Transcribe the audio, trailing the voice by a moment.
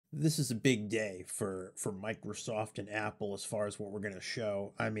This is a big day for Microsoft and Apple as far as what we're going to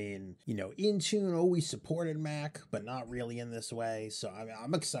show. I mean, Intune always supported Mac, but not really in this way. So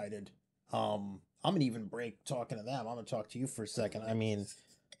I'm excited. I'm gonna even break talking to them. I'm gonna talk to you for a second. I mean,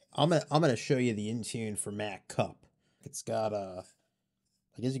 I'm gonna show you the Intune for Mac cup. It's got I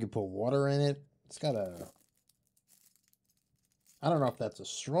guess you could put water in it. It's got I don't know if that's a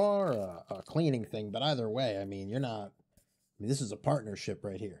straw or a cleaning thing, but either way, I mean, this is a partnership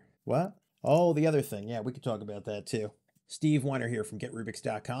right here. What? Oh, the other thing. Yeah, we could talk about that too. Steve Weiner here from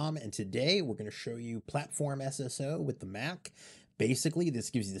GetRubix.com, and today we're going to show you Platform SSO with the Mac. Basically,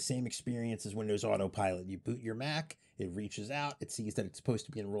 this gives you the same experience as Windows Autopilot. You boot your Mac, it reaches out, it sees that it's supposed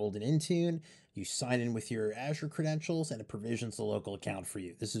to be enrolled in Intune, you sign in with your Azure credentials, and it provisions the local account for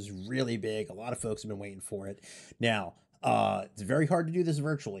you. This is really big. A lot of folks have been waiting for it. Now, it's very hard to do this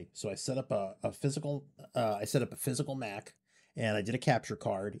virtually, so I set up a physical Mac, and I did a capture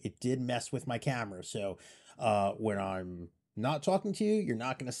card. It did mess with my camera, so when I'm not talking to you, you're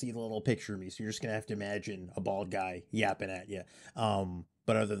not going to see the little picture of me, so you're just going to have to imagine a bald guy yapping at you.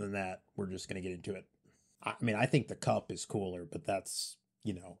 But other than that, we're just going to get into it. I mean, I think the cup is cooler, but that's,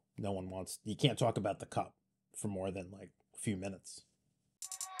 you can't talk about the cup for more than like a few minutes.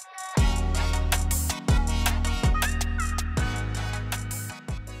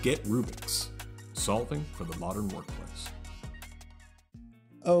 Get Rubix, solving for the modern workplace.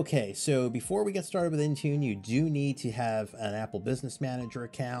 Okay, so before we get started with Intune, you do need to have an Apple Business Manager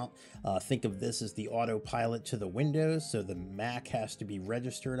account. Think of this as the autopilot to the Windows, so the Mac has to be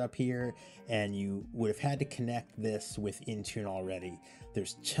registered up here, and you would have had to connect this with Intune already.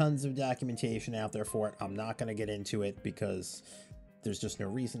 There's tons of documentation out there for it. I'm not going to get into it because there's just no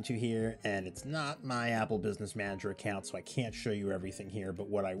reason to here, and it's not my Apple Business Manager account, so I can't show you everything here, but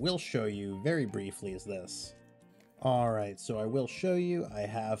what I will show you very briefly is this. All right, so I will show you. I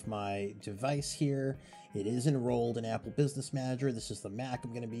have my device here. It is enrolled in Apple Business Manager. This is the Mac I'm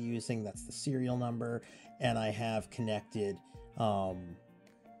going to be using. That's the serial number, and I have connected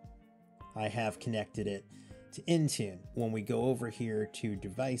it to Intune. When we go over here to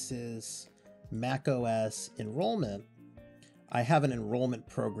Devices, Mac OS Enrollment, I have an enrollment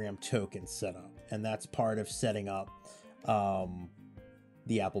program token set up, and that's part of setting up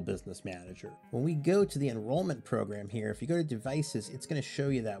the Apple Business Manager. When we go to the enrollment program here, if you go to devices, it's going to show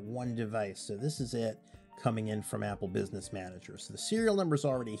you that one device. So this is it coming in from Apple Business Manager. So the serial number is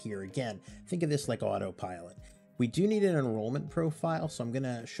already here. Again, think of this like autopilot. We do need an enrollment profile, so I'm going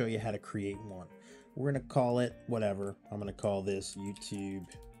to show you how to create one. We're going to call it whatever. I'm going to call this YouTube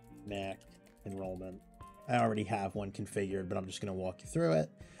Mac Enrollment. I already have one configured, but I'm just going to walk you through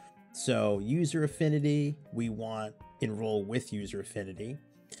it. So user affinity, we want enroll with user affinity.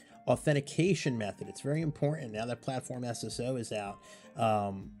 Authentication method, it's very important. Now that Platform SSO is out,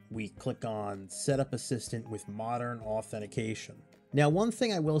 we click on Setup Assistant with Modern Authentication. Now, one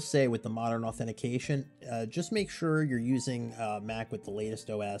thing I will say with the Modern Authentication, just make sure you're using Mac with the latest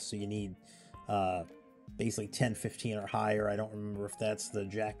OS, so you need basically 1015 or higher. I don't remember if that's the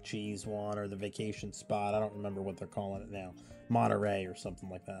Jack Cheese one or the Vacation Spot. I don't remember what they're calling it now. Monterey or something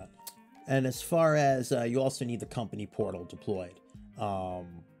like that. And as far as you also need the company portal deployed,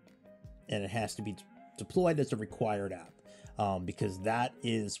 and it has to be deployed as a required app, because that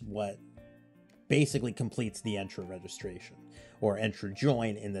is what basically completes the Entra registration, or Entra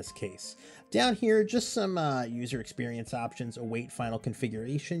Join in this case. Down here, just some user experience options. Await final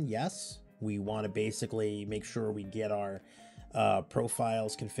configuration. Yes, we want to basically make sure we get our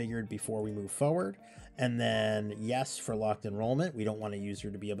profiles configured before we move forward. And then yes for locked enrollment. We don't want a user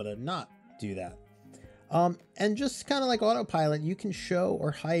to be able to not do that. And just kind of like autopilot, you can show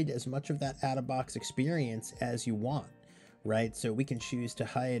or hide as much of that out-of-box experience as you want, right? So we can choose to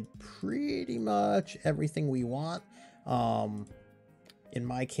hide pretty much everything we want. In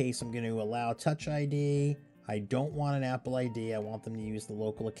my case, I'm going to allow Touch ID. I don't want an Apple ID. I want them to use the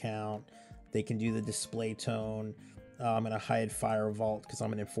local account. They can do the display tone. I'm going to hide Fire Vault because I'm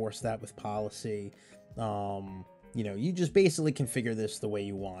going to enforce that with policy. You just basically configure this the way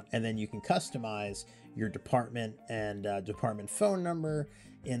you want, and then you can customize your department and department phone number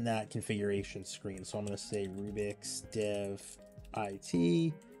in that configuration screen. So I'm going to say Rubix Dev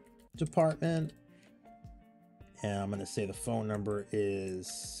IT department, and I'm going to say the phone number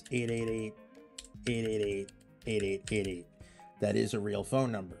is 888-888-8888. That is a real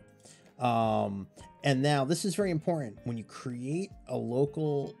phone number. And now this is very important. When you create a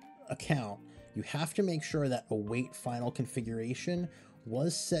local account, you have to make sure that await final configuration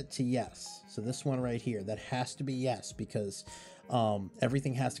was set to yes. So this one right here, that has to be yes, because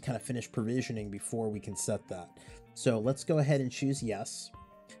everything has to kind of finish provisioning before we can set that. So let's go ahead and choose yes.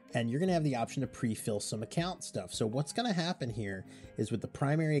 and you're going to have the option to pre-fill some account stuff. So what's going to happen here is with the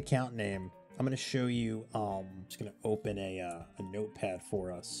primary account name, I'm going to show you, I'm just going to open a notepad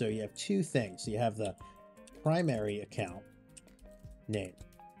for us. So you have two things. So you have the primary account name.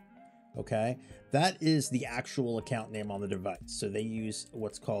 Okay, that is the actual account name on the device. So they use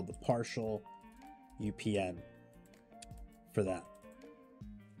what's called the partial UPN for that.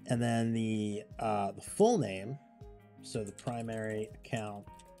 And then the full name, so the primary account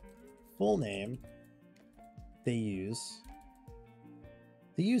full name, they use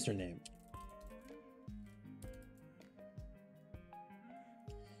the username.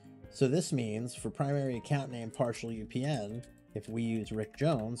 So this means for primary account name partial UPN, if we use Rick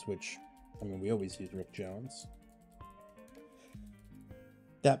Jones, which, I mean, we always use Rick Jones,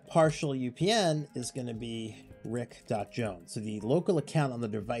 that partial UPN is going to be rick.jones. So the local account on the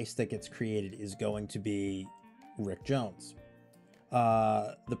device that gets created is going to be Rick Jones.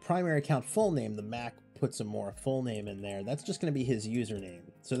 The primary account full name, the Mac puts a more full name in there. That's just going to be his username.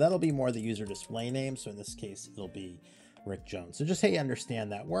 So that'll be more the user display name. So in this case, it'll be Rick Jones. So just so you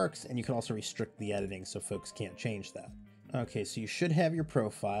understand that works, and you can also restrict the editing so folks can't change that. Okay, so you should have your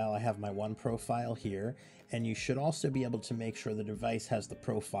profile. I have my one profile here, and you should also be able to make sure the device has the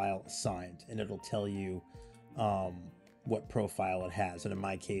profile assigned, and it'll tell you what profile it has. And in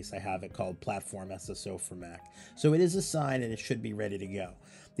my case, I have it called Platform SSO for Mac. So it is assigned, and it should be ready to go.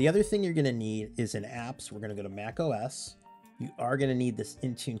 The other thing you're going to need is in apps. We're going to go to Mac OS. You are going to need this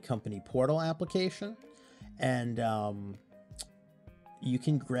Intune Company Portal application, and you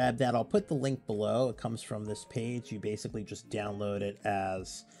can grab that. I'll put the link below. It comes from this page. You basically just download it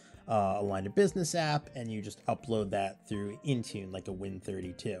as a line of business app, and you just upload that through Intune like a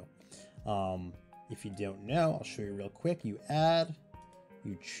Win32. If you don't know, I'll show you real quick. You add,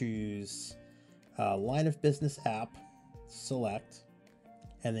 you choose line of business app, select,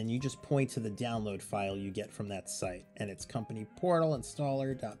 and then you just point to the download file you get from that site, and it's company portal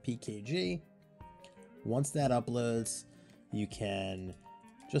installer.pkg. Once that uploads, you can,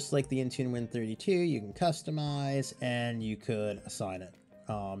 just like the Intune Win32, you can customize and you could assign it.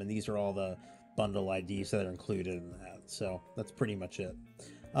 And these are all the bundle IDs that are included in that. So that's pretty much it.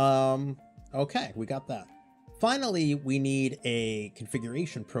 Okay, we got that. Finally, we need a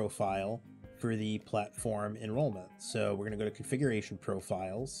configuration profile for the platform enrollment. So we're going to go to configuration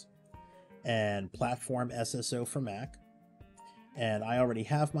profiles and platform SSO for Mac. And I already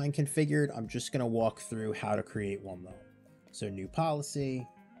have mine configured. I'm just going to walk through how to create one though. So new policy,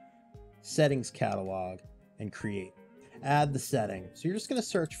 settings catalog, and create. Add the setting. So you're just going to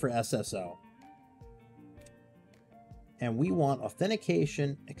search for SSO. And we want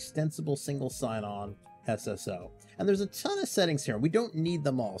authentication, extensible single sign-on, SSO. And there's a ton of settings here. We don't need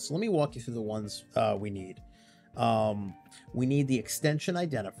them all. So let me walk you through the ones we need. We need the extension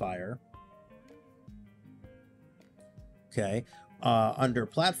identifier. Okay. Under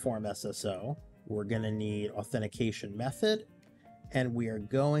platform SSO, we're going to need authentication method, and we are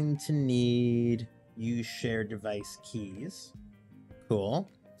going to need use shared device keys. Cool.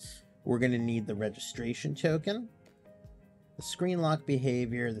 We're going to need the registration token, the screen lock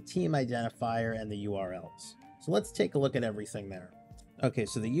behavior, the team identifier, and the URLs. So let's take a look at everything there. Okay,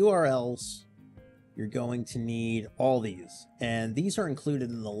 so the URLs, you're going to need all these, and these are included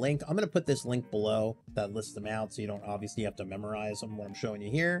in the link. I'm going to put this link below that lists them out, so you don't obviously have to memorize them, what I'm showing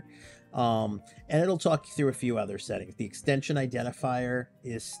you here. And it'll talk you through a few other settings. The extension identifier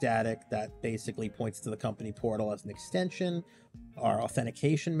is static. That basically points to the company portal as an extension. Our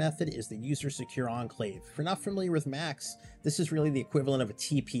authentication method is the user secure enclave. If you're not familiar with Macs, this is really the equivalent of a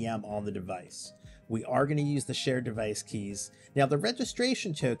TPM on the device. We are going to use the shared device keys. Now the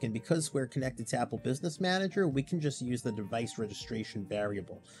registration token, because we're connected to Apple Business Manager, we can just use the device registration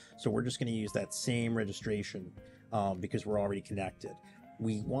variable. So we're just going to use that same registration because we're already connected.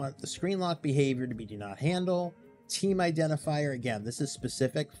 We want the screen lock behavior to be do not handle. Team identifier, again, this is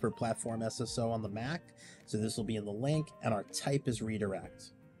specific for platform SSO on the Mac. So this will be in the link, and our type is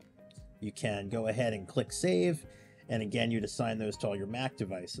redirect. You can go ahead and click save. And again, you'd assign those to all your Mac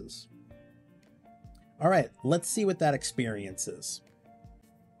devices. All right, let's see what that experience is.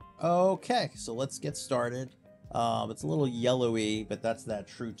 Okay, so let's get started. It's a little yellowy, but that's that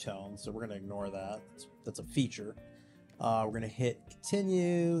true tone, so we're going to ignore that. That's a feature. We're going to hit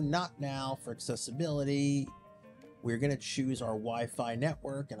continue, not now for accessibility. We're going to choose our Wi-Fi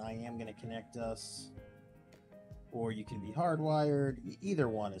network, and I am going to connect us, or you can be hardwired. Either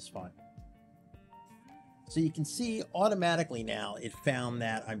one is fine. So you can see automatically now it found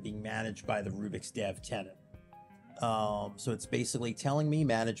that I'm being managed by the Rubik's Dev tenant. So it's basically telling me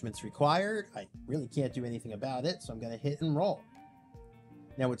management's required. I really can't do anything about it, so I'm going to hit enroll.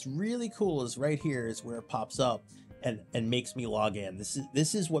 Now what's really cool is right here is where it pops up and makes me log in.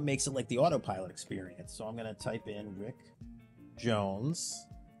 This is what makes it like the autopilot experience. So I'm going to type in Rick Jones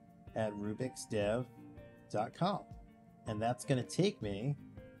at rubixdev.com, and that's going to take me,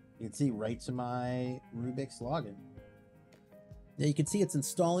 you can see, right to my Rubix login. Now you can see it's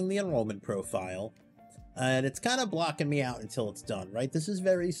installing the enrollment profile, and it's kind of blocking me out until it's done, right? This is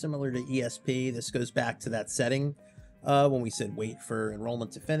very similar to ESP. This goes back to that setting when we said wait for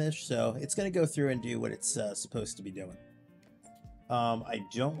enrollment to finish. So it's going to go through and do what it's supposed to be doing. I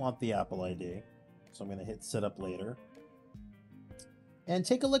don't want the Apple ID, so I'm going to hit set up later. And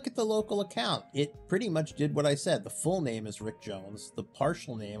take a look at the local account. It pretty much did what I said. The full name is Rick Jones. The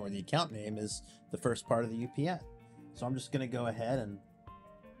partial name or the account name is the first part of the UPN. So I'm just going to go ahead and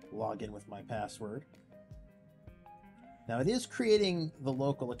log in with my password. Now it is creating the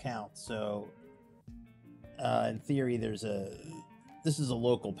local account. So in theory, this is a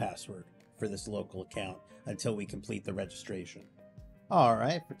local password for this local account until we complete the registration. All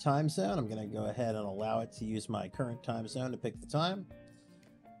right, for time zone, I'm going to go ahead and allow it to use my current time zone to pick the time.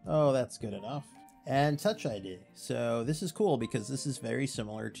 Oh, that's good enough. And Touch ID. So this is cool because this is very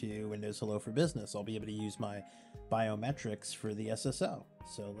similar to Windows Hello for Business. I'll be able to use my biometrics for the SSO.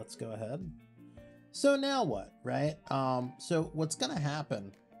 So let's go ahead. So now what, right? So what's going to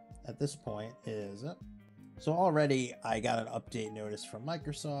happen at this point is, so already I got an update notice from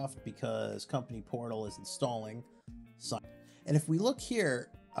Microsoft because Company Portal is installing. And if we look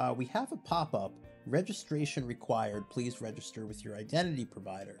here, we have a pop-up, registration required, please register with your identity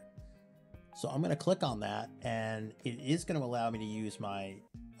provider. So I'm going to click on that, and it is going to allow me to use my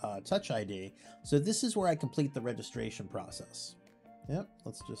Touch ID. So this is where I complete the registration process. Yep,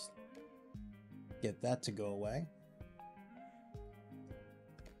 let's just get that to go away.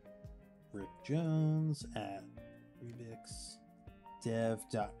 Rick Jones at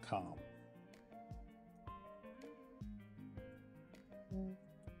rubixdev.com.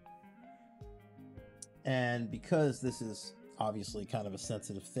 And because this is obviously kind of a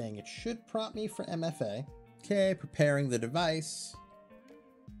sensitive thing, it should prompt me for MFA. Okay, preparing the device.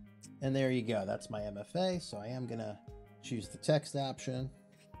 And there you go, that's my MFA. So I am gonna choose the text option.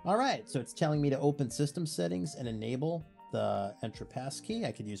 All right, so it's telling me to open system settings and enable the Entra passkey.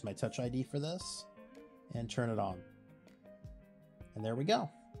 I could use my Touch ID for this and turn it on. And there we go.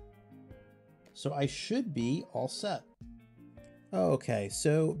 So I should be all set. Okay,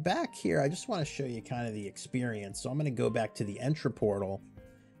 so back here, I just want to show you kind of the experience. So I'm going to go back to the Entra portal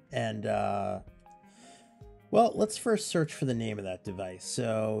and, well, let's first search for the name of that device.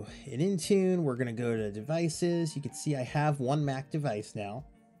 So in Intune, we're going to go to devices. You can see I have one Mac device now.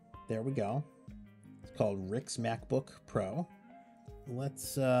 There we go. It's called Rick's MacBook Pro.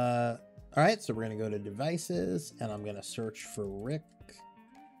 Let's, all right, so we're going to go to devices and I'm going to search for Rick's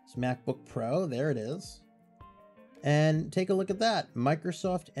MacBook Pro. There it is. And take a look at that,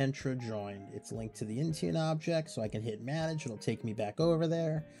 Microsoft Entra Join. It's linked to the Intune object, so I can hit manage. It'll take me back over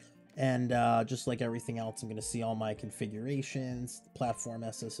there. And just like everything else, I'm going to see all my configurations. The platform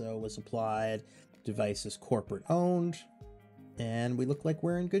SSO was applied. Device is corporate owned. And we look like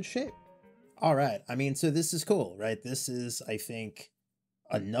we're in good shape. All right. I mean, so this is cool, right? This is, I think,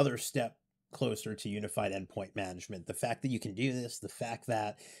 another step closer to unified endpoint management. The fact that you can do this, the fact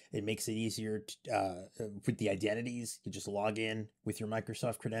that it makes it easier to, with the identities, you just log in with your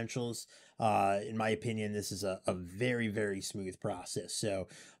Microsoft credentials. In my opinion, this is a very, very smooth process. So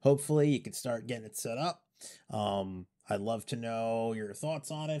hopefully you can start getting it set up. I'd love to know your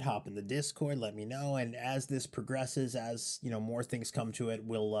thoughts on it. Hop in the Discord, let me know. And as this progresses, as you know, more things come to it,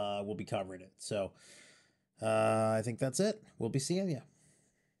 we'll be covering it. So I think that's it. We'll be seeing you.